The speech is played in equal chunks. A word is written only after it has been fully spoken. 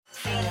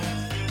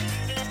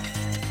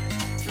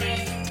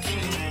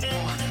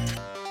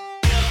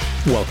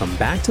Welcome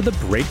back to The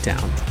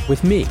Breakdown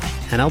with me,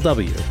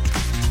 NLW.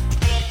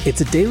 It's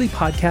a daily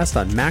podcast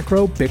on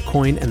macro,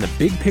 Bitcoin, and the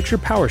big picture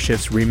power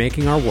shifts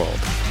remaking our world.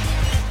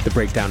 The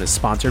Breakdown is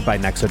sponsored by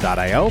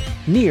Nexo.io,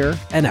 Near,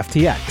 and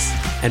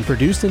FTX, and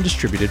produced and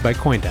distributed by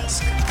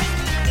CoinDesk.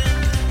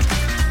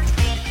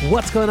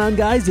 What's going on,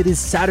 guys? It is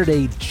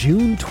Saturday,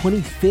 June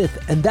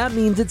 25th, and that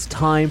means it's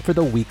time for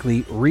the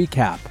weekly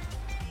recap.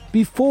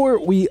 Before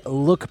we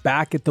look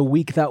back at the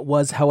week that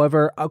was,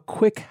 however, a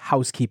quick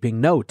housekeeping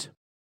note.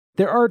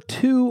 There are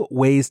two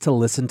ways to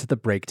listen to the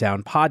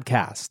Breakdown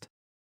podcast.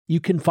 You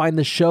can find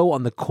the show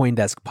on the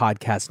CoinDesk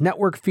Podcast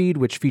Network feed,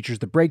 which features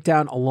the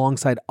Breakdown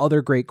alongside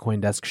other great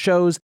CoinDesk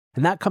shows,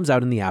 and that comes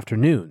out in the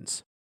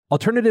afternoons.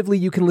 Alternatively,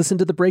 you can listen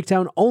to the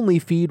Breakdown only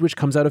feed, which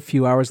comes out a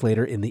few hours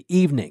later in the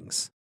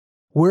evenings.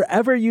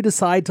 Wherever you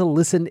decide to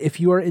listen, if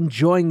you are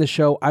enjoying the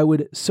show, I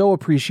would so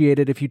appreciate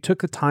it if you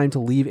took the time to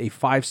leave a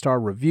 5-star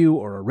review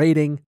or a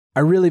rating. I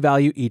really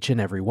value each and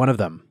every one of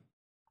them.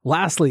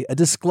 Lastly, a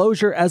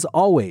disclosure as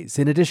always,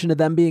 in addition to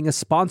them being a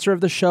sponsor of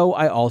the show,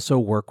 I also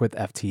work with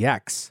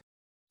FTX.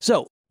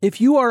 So,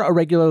 if you are a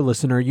regular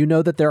listener, you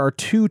know that there are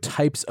two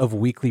types of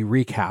weekly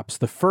recaps.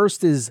 The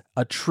first is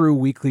a true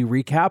weekly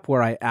recap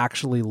where I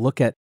actually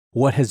look at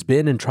what has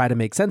been and try to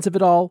make sense of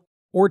it all.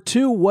 Or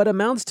two, what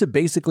amounts to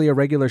basically a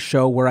regular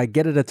show where I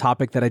get at a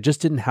topic that I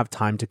just didn't have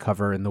time to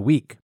cover in the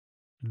week.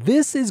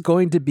 This is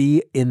going to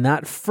be, in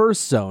that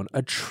first zone,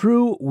 a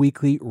true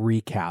weekly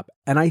recap.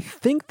 And I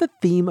think the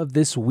theme of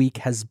this week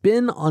has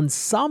been, on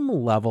some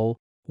level,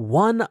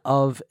 one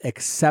of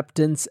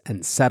acceptance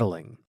and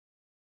settling.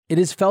 It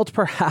has felt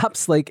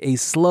perhaps like a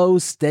slow,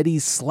 steady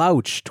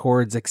slouch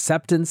towards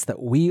acceptance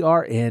that we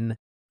are in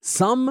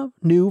some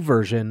new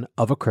version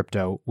of a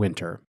crypto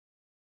winter.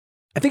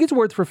 I think it's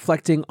worth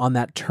reflecting on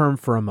that term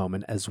for a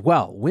moment as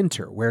well.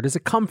 Winter, where does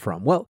it come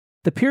from? Well,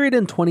 the period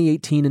in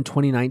 2018 and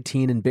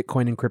 2019 in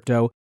Bitcoin and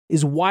crypto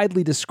is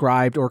widely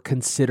described or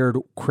considered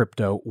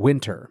crypto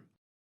winter.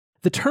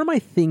 The term, I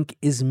think,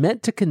 is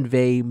meant to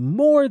convey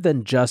more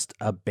than just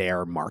a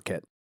bear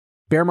market.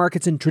 Bear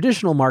markets in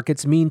traditional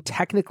markets mean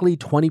technically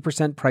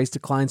 20% price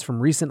declines from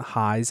recent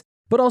highs,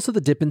 but also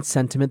the dip in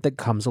sentiment that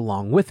comes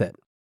along with it.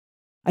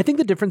 I think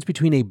the difference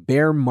between a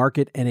bear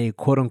market and a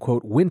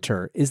quote-unquote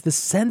winter is the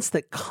sense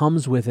that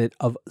comes with it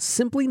of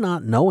simply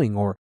not knowing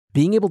or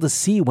being able to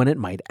see when it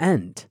might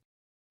end.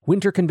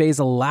 Winter conveys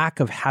a lack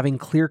of having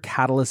clear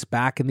catalysts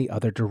back in the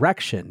other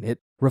direction. It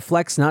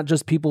reflects not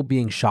just people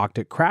being shocked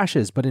at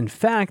crashes, but in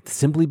fact,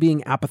 simply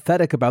being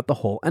apathetic about the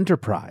whole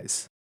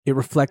enterprise. It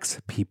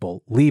reflects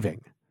people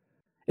leaving.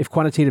 If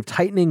quantitative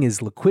tightening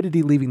is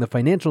liquidity leaving the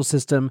financial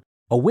system,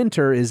 a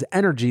winter is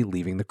energy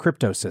leaving the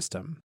crypto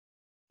system.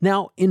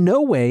 Now, in no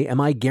way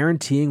am I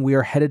guaranteeing we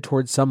are headed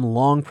towards some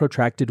long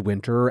protracted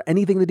winter or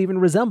anything that even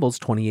resembles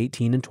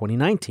 2018 and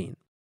 2019.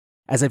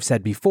 As I've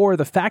said before,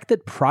 the fact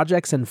that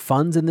projects and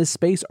funds in this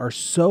space are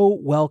so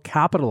well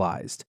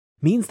capitalized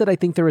means that I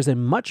think there is a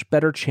much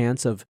better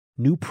chance of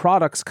new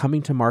products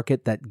coming to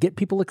market that get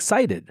people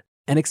excited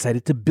and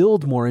excited to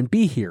build more and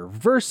be here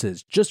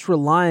versus just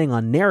relying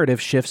on narrative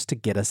shifts to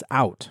get us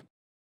out.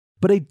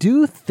 But I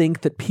do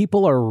think that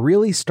people are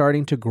really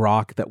starting to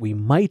grok that we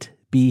might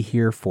be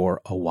here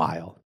for a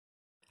while.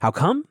 How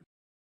come?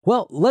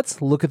 Well,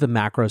 let's look at the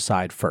macro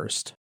side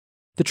first.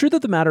 The truth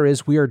of the matter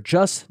is we are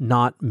just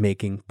not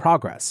making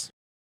progress.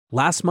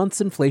 Last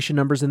month's inflation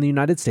numbers in the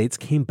United States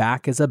came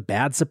back as a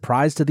bad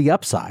surprise to the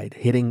upside,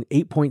 hitting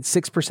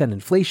 8.6%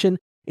 inflation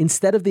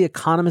instead of the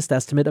economist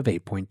estimate of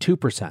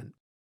 8.2%.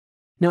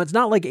 Now, it's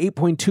not like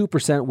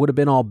 8.2% would have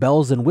been all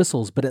bells and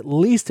whistles, but at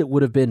least it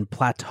would have been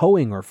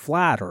plateauing or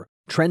flat or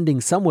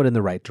trending somewhat in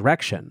the right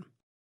direction.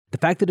 The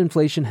fact that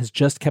inflation has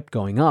just kept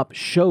going up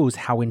shows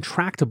how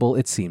intractable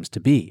it seems to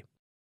be.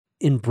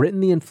 In Britain,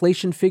 the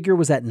inflation figure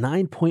was at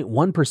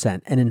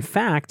 9.1%, and in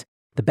fact,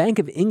 the Bank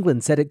of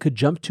England said it could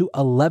jump to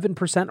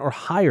 11% or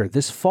higher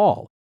this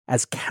fall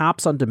as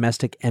caps on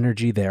domestic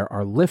energy there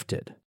are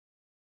lifted.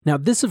 Now,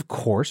 this, of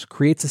course,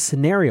 creates a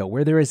scenario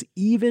where there is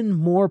even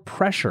more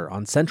pressure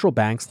on central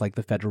banks like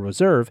the Federal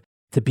Reserve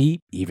to be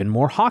even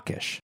more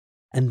hawkish.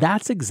 And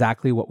that's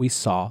exactly what we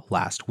saw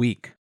last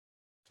week.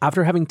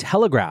 After having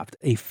telegraphed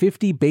a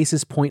 50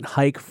 basis point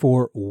hike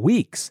for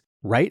weeks,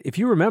 right? If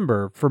you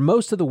remember, for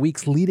most of the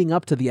weeks leading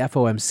up to the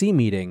FOMC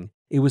meeting,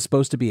 it was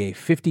supposed to be a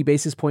 50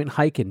 basis point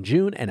hike in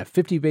June and a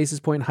 50 basis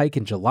point hike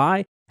in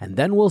July, and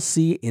then we'll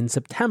see in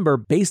September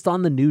based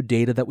on the new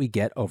data that we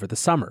get over the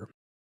summer.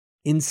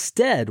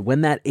 Instead,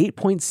 when that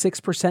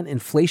 8.6%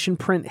 inflation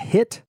print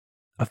hit,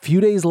 a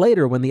few days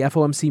later when the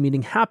FOMC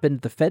meeting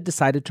happened, the Fed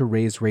decided to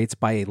raise rates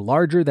by a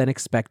larger than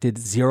expected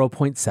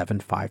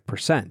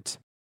 0.75%.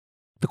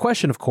 The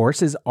question, of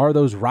course, is, are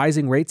those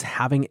rising rates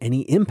having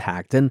any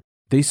impact? And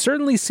they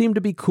certainly seem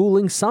to be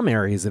cooling some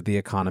areas of the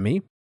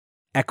economy.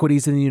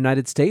 Equities in the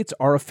United States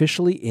are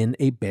officially in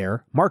a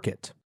bear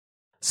market.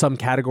 Some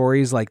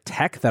categories like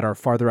tech that are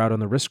farther out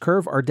on the risk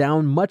curve are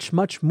down much,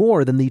 much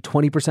more than the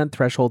 20%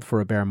 threshold for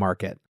a bear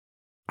market.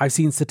 I've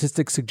seen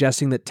statistics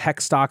suggesting that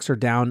tech stocks are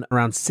down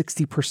around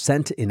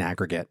 60% in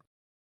aggregate.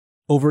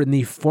 Over in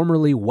the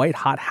formerly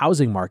white-hot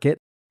housing market,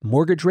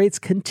 mortgage rates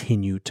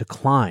continue to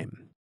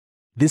climb.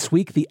 This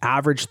week, the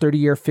average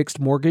 30-year fixed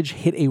mortgage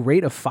hit a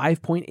rate of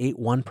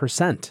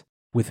 5.81%,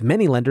 with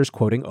many lenders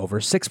quoting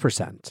over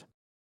 6%.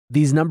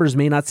 These numbers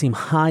may not seem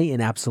high in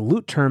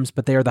absolute terms,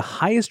 but they are the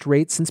highest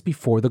rate since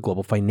before the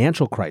global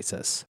financial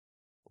crisis.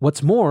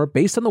 What's more,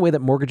 based on the way that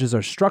mortgages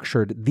are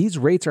structured, these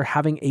rates are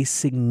having a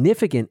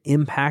significant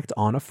impact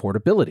on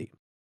affordability.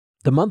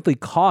 The monthly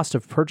cost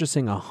of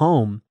purchasing a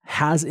home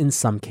has in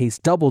some case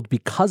doubled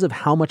because of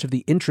how much of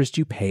the interest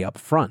you pay up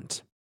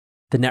front.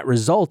 The net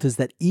result is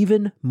that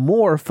even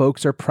more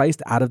folks are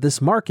priced out of this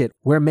market,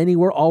 where many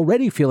were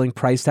already feeling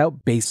priced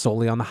out based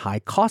solely on the high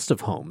cost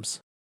of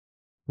homes.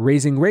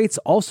 Raising rates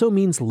also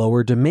means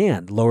lower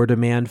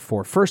demand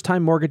for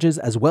first-time mortgages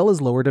as well as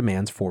lower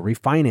demands for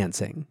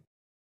refinancing.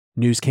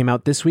 News came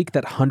out this week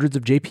that hundreds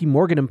of JP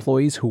Morgan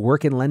employees who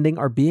work in lending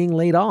are being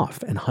laid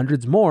off, and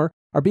hundreds more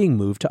are being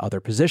moved to other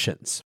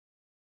positions.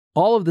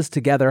 All of this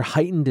together,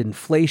 heightened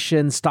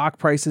inflation, stock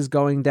prices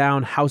going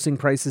down, housing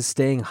prices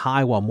staying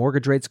high while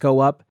mortgage rates go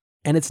up,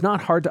 and it's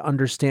not hard to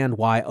understand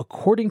why,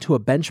 according to a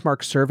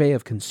benchmark survey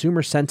of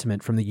consumer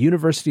sentiment from the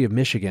University of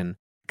Michigan,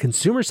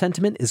 consumer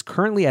sentiment is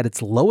currently at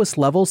its lowest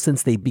level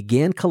since they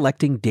began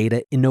collecting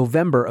data in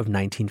November of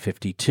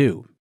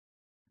 1952.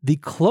 The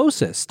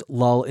closest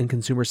lull in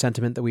consumer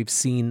sentiment that we've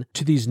seen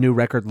to these new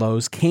record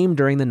lows came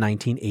during the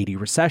 1980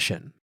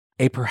 recession.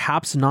 A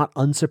perhaps not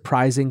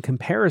unsurprising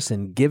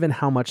comparison given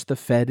how much the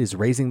Fed is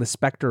raising the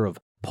specter of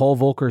Paul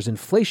Volcker's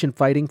inflation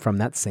fighting from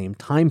that same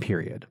time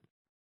period.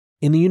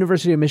 In the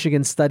University of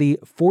Michigan study,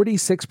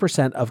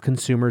 46% of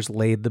consumers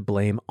laid the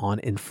blame on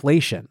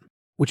inflation,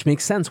 which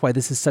makes sense why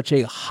this is such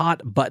a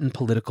hot-button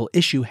political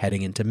issue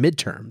heading into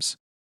midterms.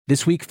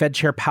 This week, Fed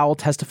Chair Powell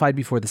testified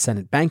before the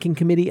Senate Banking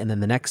Committee and then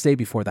the next day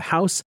before the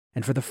House,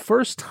 and for the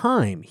first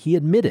time, he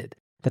admitted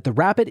that the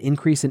rapid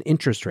increase in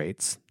interest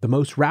rates, the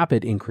most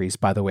rapid increase,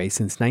 by the way,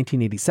 since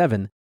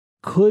 1987,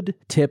 could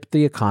tip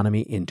the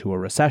economy into a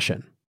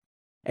recession.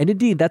 And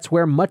indeed, that's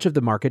where much of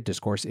the market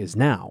discourse is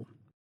now.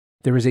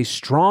 There is a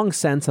strong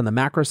sense on the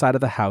macro side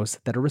of the house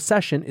that a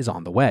recession is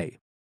on the way.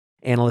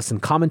 Analysts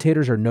and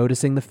commentators are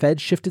noticing the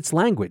Fed shift its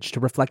language to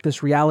reflect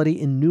this reality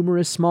in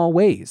numerous small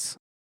ways.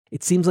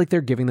 It seems like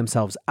they're giving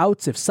themselves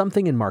outs if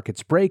something in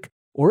markets break,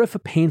 or if a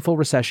painful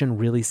recession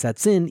really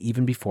sets in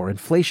even before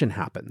inflation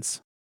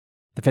happens.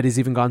 The Fed has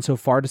even gone so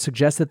far to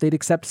suggest that they'd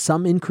accept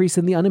some increase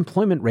in the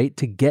unemployment rate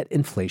to get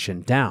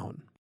inflation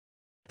down.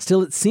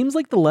 Still, it seems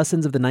like the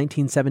lessons of the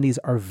 1970s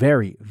are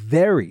very,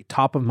 very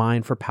top of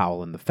mind for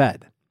Powell and the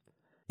Fed.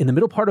 In the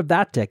middle part of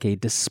that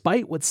decade,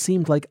 despite what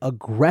seemed like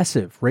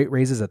aggressive rate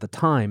raises at the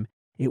time,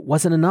 it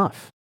wasn't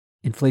enough.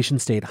 Inflation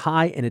stayed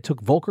high, and it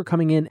took Volcker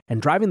coming in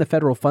and driving the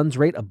federal funds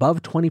rate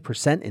above 20%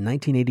 in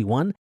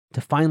 1981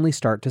 to finally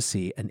start to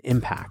see an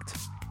impact.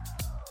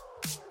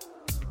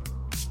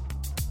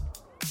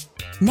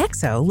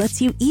 Nexo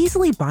lets you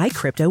easily buy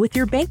crypto with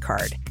your bank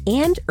card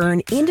and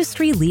earn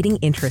industry-leading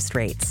interest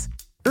rates.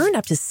 Earn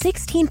up to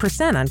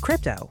 16% on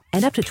crypto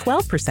and up to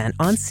 12%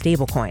 on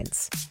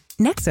stablecoins.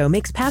 Nexo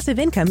makes passive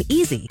income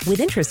easy with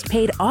interest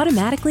paid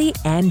automatically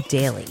and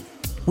daily.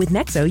 With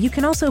Nexo, you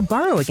can also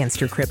borrow against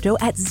your crypto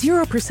at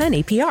 0%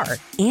 APR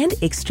and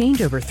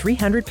exchange over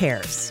 300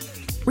 pairs.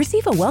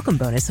 Receive a welcome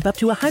bonus of up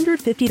to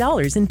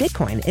 $150 in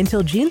Bitcoin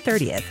until June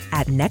 30th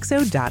at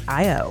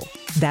nexo.io.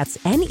 That's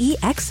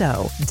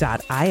nexo.io.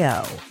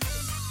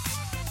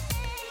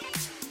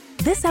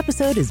 This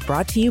episode is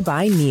brought to you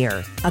by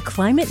Near, a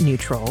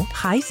climate-neutral,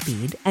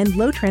 high-speed, and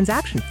low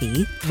transaction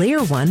fee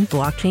Layer 1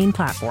 blockchain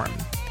platform.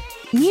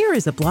 Near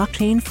is a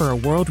blockchain for a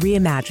world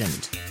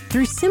reimagined.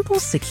 Through simple,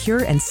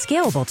 secure, and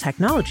scalable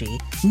technology,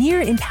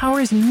 Near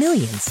empowers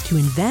millions to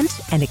invent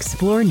and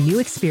explore new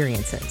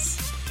experiences.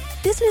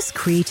 Business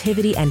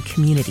creativity and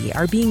community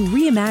are being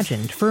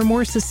reimagined for a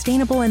more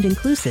sustainable and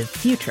inclusive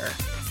future.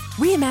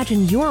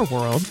 Reimagine your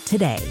world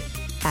today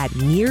at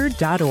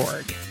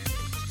near.org.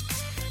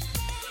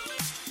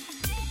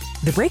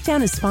 The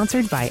Breakdown is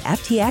sponsored by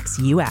FTX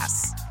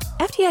US.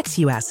 FTX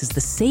US is the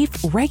safe,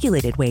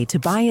 regulated way to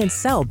buy and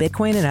sell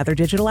Bitcoin and other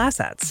digital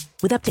assets,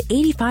 with up to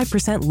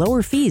 85%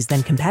 lower fees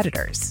than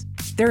competitors.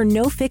 There are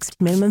no fixed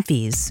minimum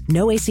fees,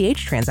 no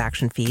ACH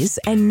transaction fees,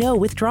 and no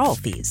withdrawal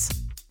fees.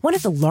 One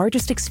of the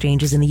largest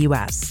exchanges in the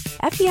US,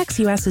 FTX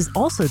US is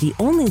also the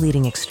only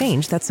leading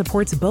exchange that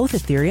supports both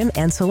Ethereum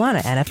and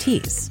Solana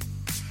NFTs.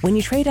 When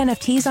you trade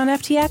NFTs on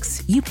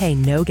FTX, you pay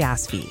no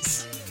gas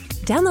fees.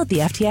 Download the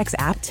FTX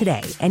app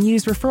today and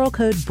use referral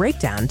code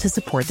BREAKDOWN to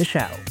support the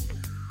show.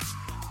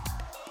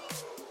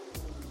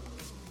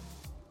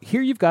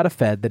 Here you've got a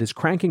Fed that is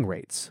cranking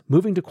rates,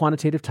 moving to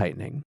quantitative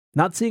tightening,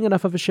 not seeing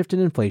enough of a shift in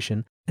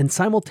inflation, and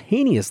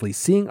simultaneously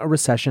seeing a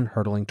recession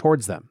hurtling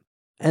towards them.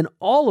 And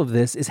all of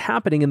this is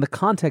happening in the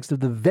context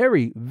of the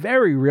very,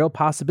 very real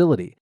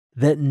possibility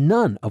that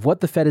none of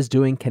what the Fed is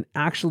doing can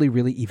actually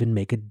really even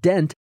make a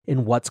dent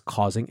in what's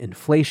causing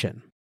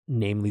inflation,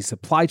 namely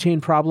supply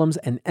chain problems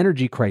and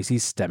energy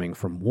crises stemming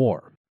from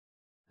war.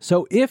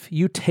 So if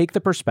you take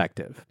the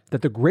perspective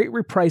that the great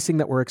repricing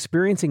that we're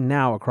experiencing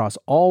now across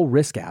all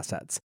risk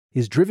assets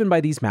is driven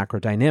by these macro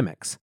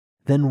dynamics,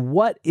 then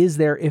what is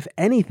there, if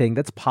anything,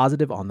 that's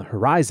positive on the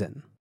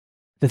horizon?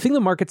 The thing the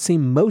markets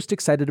seem most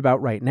excited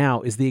about right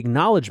now is the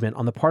acknowledgement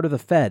on the part of the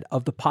Fed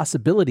of the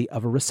possibility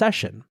of a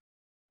recession.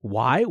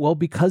 Why? Well,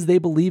 because they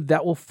believe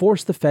that will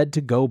force the Fed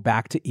to go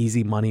back to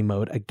easy money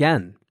mode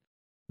again.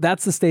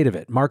 That's the state of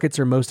it. Markets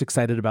are most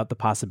excited about the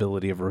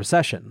possibility of a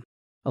recession.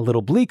 A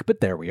little bleak,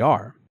 but there we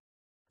are.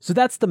 So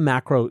that's the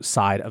macro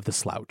side of the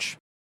slouch.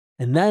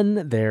 And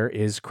then there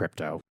is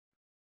crypto.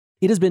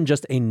 It has been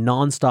just a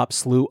nonstop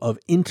slew of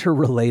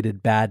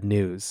interrelated bad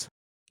news.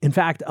 In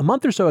fact, a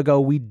month or so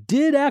ago, we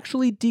did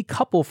actually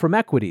decouple from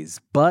equities,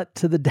 but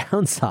to the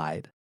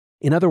downside.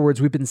 In other words,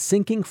 we've been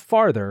sinking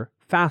farther,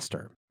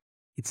 faster.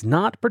 It's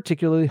not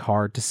particularly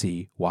hard to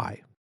see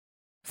why.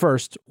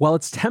 First, while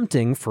it's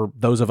tempting for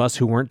those of us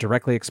who weren't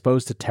directly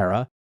exposed to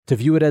Terra to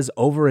view it as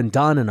over and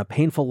done and a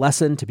painful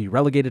lesson to be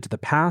relegated to the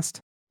past,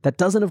 that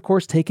doesn't, of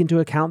course, take into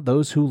account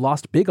those who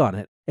lost big on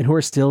it and who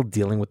are still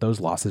dealing with those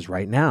losses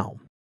right now.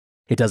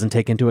 It doesn't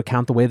take into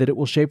account the way that it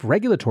will shape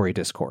regulatory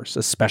discourse,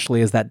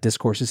 especially as that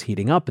discourse is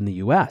heating up in the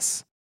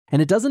US.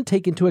 And it doesn't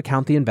take into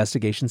account the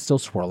investigations still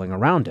swirling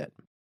around it.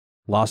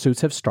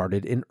 Lawsuits have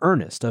started in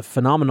earnest, a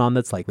phenomenon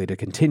that's likely to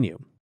continue.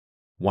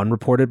 One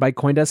reported by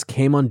CoinDesk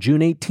came on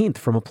June 18th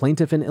from a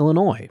plaintiff in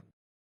Illinois.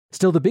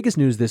 Still, the biggest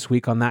news this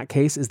week on that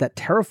case is that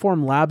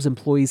Terraform Labs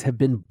employees have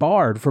been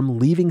barred from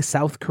leaving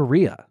South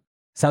Korea.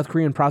 South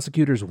Korean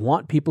prosecutors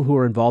want people who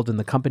are involved in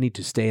the company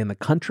to stay in the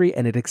country,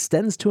 and it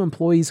extends to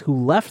employees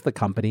who left the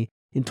company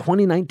in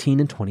 2019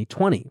 and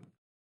 2020.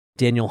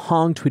 Daniel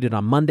Hong tweeted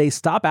on Monday,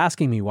 "Stop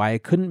asking me why I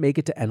couldn't make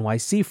it to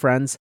NYC,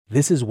 friends.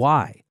 This is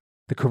why.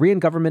 The Korean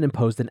government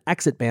imposed an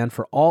exit ban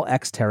for all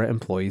ex-Terra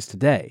employees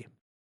today."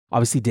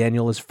 Obviously,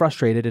 Daniel is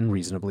frustrated, and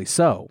reasonably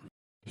so.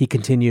 He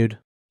continued,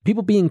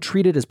 "People being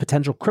treated as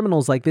potential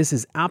criminals like this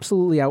is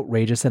absolutely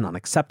outrageous and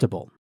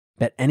unacceptable.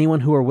 Bet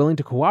anyone who are willing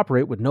to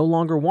cooperate would no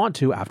longer want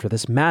to after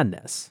this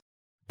madness."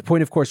 The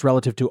point, of course,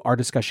 relative to our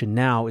discussion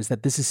now is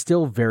that this is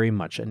still very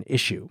much an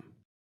issue.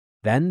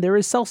 Then there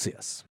is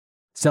Celsius.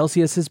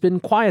 Celsius has been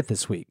quiet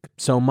this week,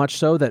 so much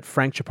so that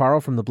Frank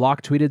Chaparro from The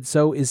Block tweeted,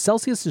 "So is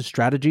Celsius'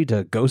 strategy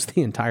to ghost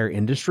the entire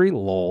industry?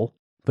 Lol."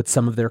 But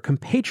some of their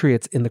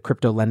compatriots in the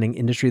crypto lending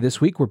industry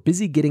this week were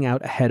busy getting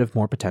out ahead of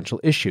more potential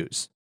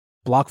issues.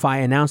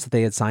 BlockFi announced that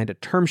they had signed a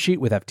term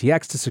sheet with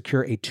FTX to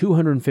secure a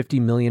 $250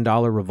 million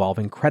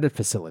revolving credit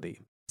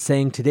facility,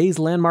 saying today's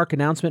landmark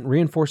announcement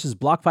reinforces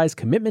BlockFi's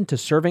commitment to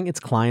serving its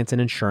clients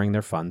and ensuring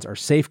their funds are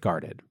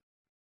safeguarded.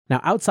 Now,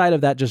 outside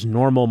of that just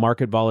normal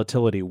market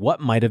volatility, what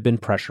might have been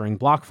pressuring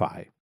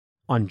BlockFi?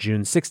 On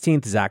June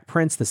 16th, Zach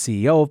Prince, the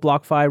CEO of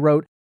BlockFi,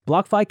 wrote,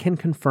 "BlockFi can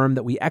confirm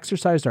that we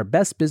exercised our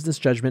best business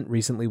judgment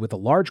recently with a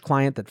large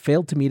client that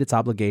failed to meet its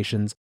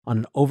obligations on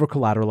an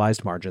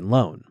over-collateralized margin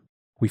loan.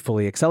 We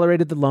fully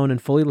accelerated the loan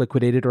and fully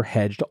liquidated or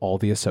hedged all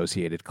the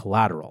associated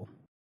collateral."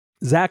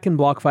 Zach and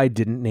BlockFi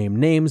didn't name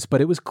names,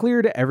 but it was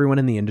clear to everyone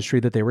in the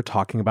industry that they were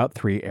talking about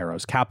Three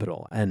Arrows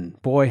Capital.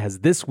 And boy, has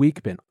this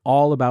week been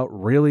all about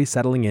really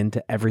settling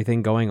into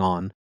everything going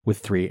on with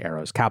Three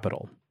Arrows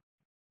Capital.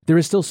 There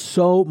is still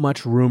so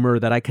much rumor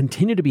that I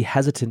continue to be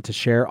hesitant to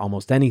share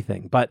almost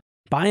anything, but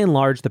by and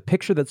large, the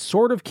picture that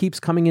sort of keeps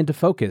coming into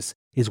focus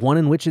is one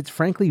in which it's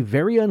frankly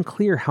very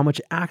unclear how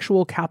much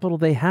actual capital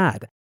they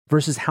had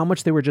versus how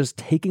much they were just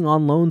taking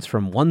on loans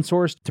from one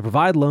source to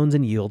provide loans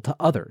and yield to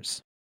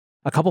others.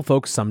 A couple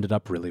folks summed it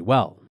up really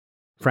well.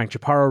 Frank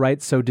Chaparro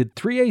writes, "So did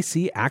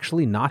 3AC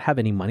actually not have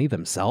any money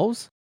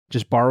themselves?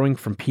 Just borrowing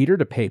from Peter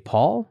to pay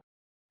Paul?"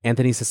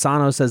 Anthony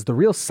Sassano says the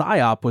real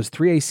psyop was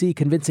 3AC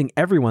convincing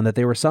everyone that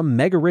they were some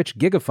mega-rich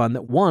gigafund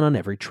that won on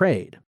every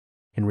trade.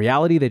 In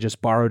reality, they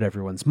just borrowed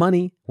everyone's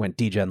money, went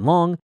degen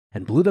long,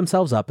 and blew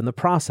themselves up in the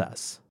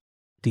process.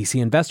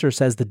 DC Investor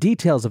says the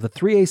details of the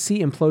 3AC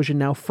implosion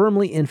now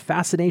firmly in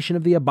fascination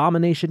of the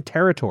abomination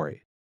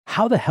territory.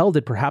 How the hell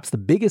did perhaps the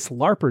biggest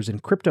LARPers in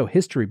crypto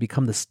history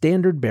become the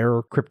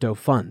standard-bearer crypto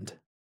fund?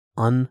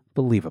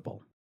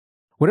 Unbelievable.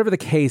 Whatever the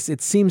case,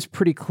 it seems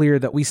pretty clear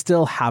that we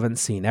still haven't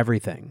seen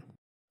everything.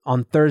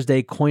 On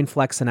Thursday,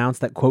 CoinFlex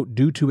announced that, quote,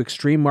 due to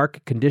extreme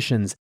market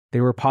conditions, they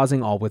were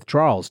pausing all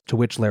withdrawals, to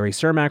which Larry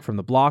Cermak from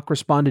The Block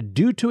responded,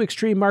 "Due to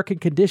extreme market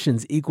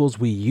conditions equals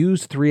we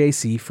use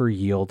 3AC for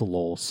yield,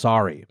 lol,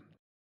 sorry."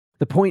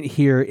 The point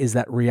here is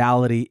that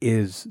reality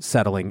is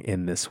settling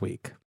in this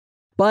week.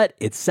 But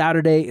it's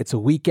Saturday, it's a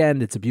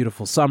weekend, it's a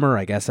beautiful summer,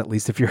 I guess, at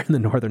least if you're in the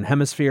Northern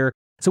Hemisphere,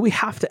 so we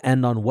have to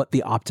end on what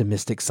the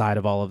optimistic side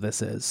of all of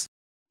this is.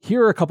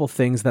 Here are a couple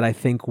things that I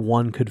think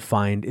one could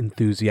find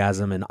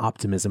enthusiasm and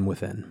optimism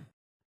within.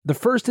 The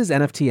first is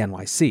NFT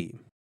NYC.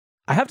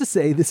 I have to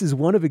say, this is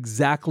one of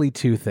exactly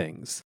two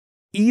things.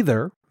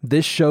 Either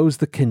this shows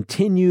the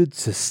continued,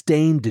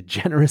 sustained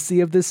degeneracy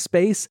of this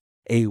space,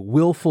 a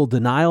willful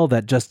denial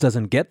that just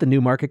doesn't get the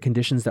new market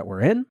conditions that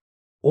we're in,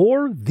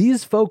 or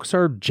these folks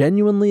are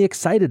genuinely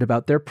excited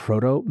about their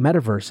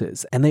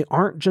proto-metaverses, and they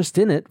aren't just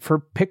in it for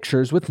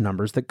pictures with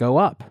numbers that go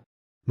up.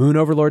 Moon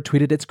Overlord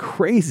tweeted, "It's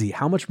crazy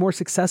how much more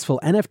successful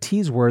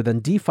NFTs were than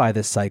DeFi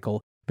this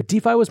cycle, but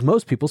DeFi was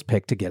most people's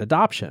pick to get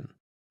adoption."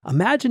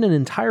 Imagine an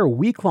entire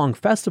week-long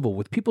festival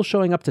with people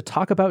showing up to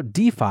talk about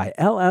DeFi,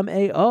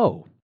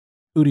 LMAO.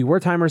 Udi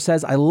Wertheimer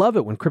says, I love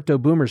it when crypto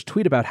boomers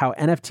tweet about how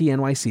NFT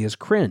NYC is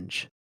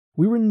cringe.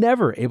 We were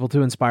never able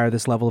to inspire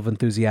this level of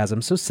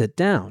enthusiasm, so sit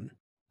down.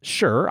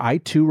 Sure, I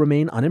too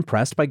remain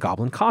unimpressed by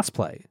Goblin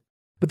cosplay.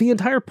 But the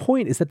entire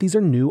point is that these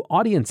are new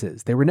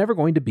audiences. They were never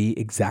going to be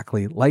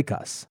exactly like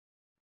us.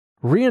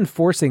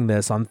 Reinforcing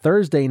this, on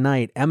Thursday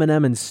night,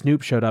 Eminem and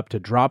Snoop showed up to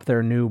drop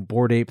their new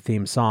Bored Ape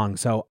theme song,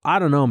 so I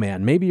don't know,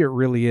 man, maybe it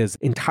really is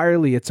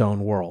entirely its own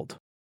world.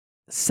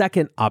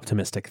 Second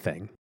optimistic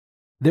thing.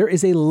 There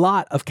is a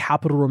lot of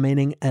capital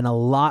remaining and a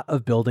lot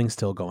of building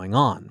still going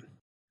on.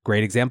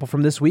 Great example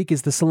from this week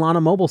is the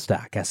Solana mobile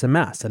stack,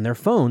 SMS, and their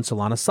phone,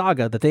 Solana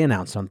Saga, that they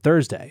announced on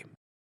Thursday.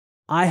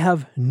 I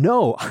have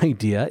no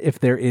idea if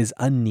there is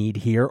a need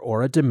here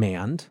or a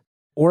demand,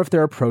 or if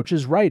their approach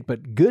is right,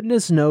 but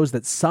goodness knows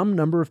that some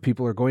number of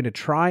people are going to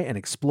try and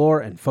explore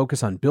and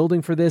focus on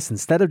building for this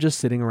instead of just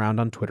sitting around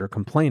on Twitter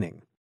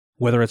complaining.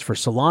 Whether it's for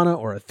Solana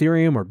or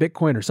Ethereum or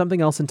Bitcoin or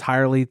something else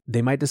entirely,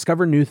 they might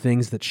discover new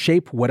things that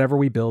shape whatever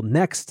we build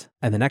next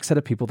and the next set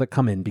of people that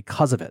come in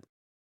because of it.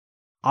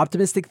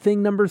 Optimistic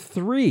thing number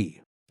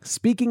 3.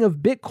 Speaking of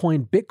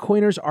Bitcoin,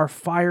 Bitcoiners are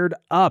fired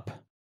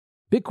up.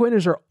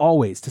 Bitcoiners are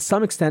always, to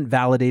some extent,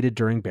 validated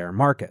during bear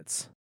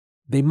markets.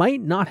 They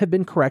might not have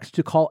been correct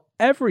to call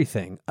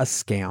everything a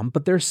scam,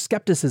 but their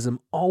skepticism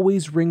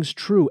always rings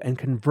true and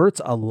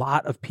converts a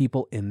lot of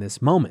people in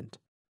this moment.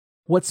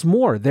 What's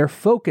more, their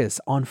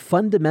focus on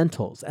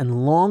fundamentals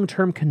and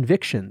long-term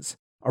convictions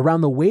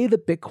around the way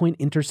that Bitcoin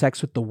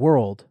intersects with the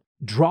world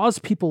draws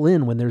people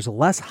in when there's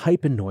less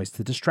hype and noise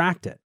to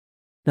distract it.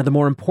 Now, the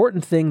more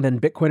important thing than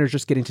Bitcoiners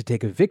just getting to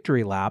take a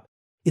victory lap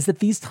is that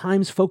these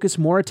times focus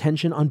more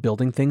attention on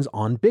building things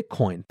on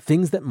Bitcoin,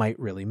 things that might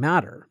really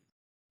matter.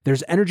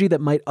 There's energy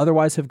that might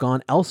otherwise have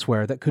gone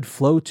elsewhere that could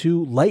flow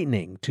to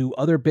Lightning, to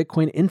other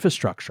Bitcoin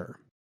infrastructure.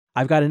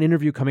 I've got an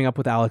interview coming up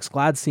with Alex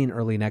Gladstein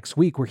early next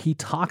week where he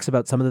talks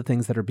about some of the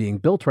things that are being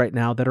built right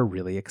now that are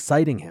really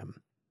exciting him.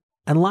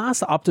 And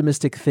last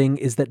optimistic thing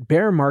is that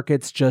bear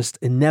markets just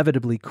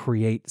inevitably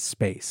create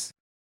space.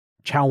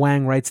 Chao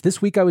Wang writes,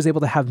 this week I was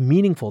able to have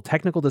meaningful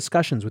technical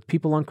discussions with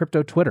people on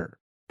crypto Twitter.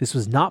 This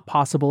was not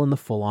possible in the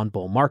full-on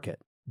bull market.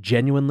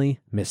 Genuinely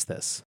miss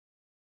this.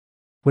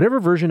 Whatever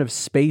version of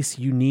space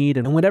you need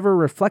and whatever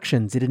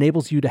reflections it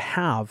enables you to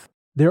have,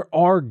 there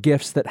are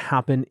gifts that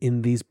happen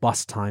in these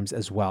bust times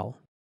as well.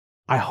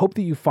 I hope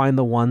that you find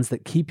the ones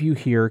that keep you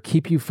here,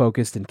 keep you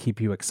focused, and keep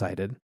you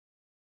excited.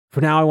 For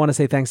now, I want to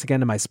say thanks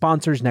again to my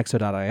sponsors,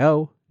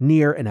 Nexo.io,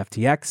 Near, and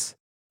FTX,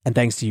 and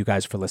thanks to you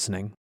guys for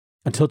listening.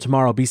 Until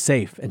tomorrow, be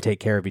safe and take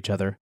care of each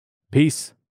other. Peace.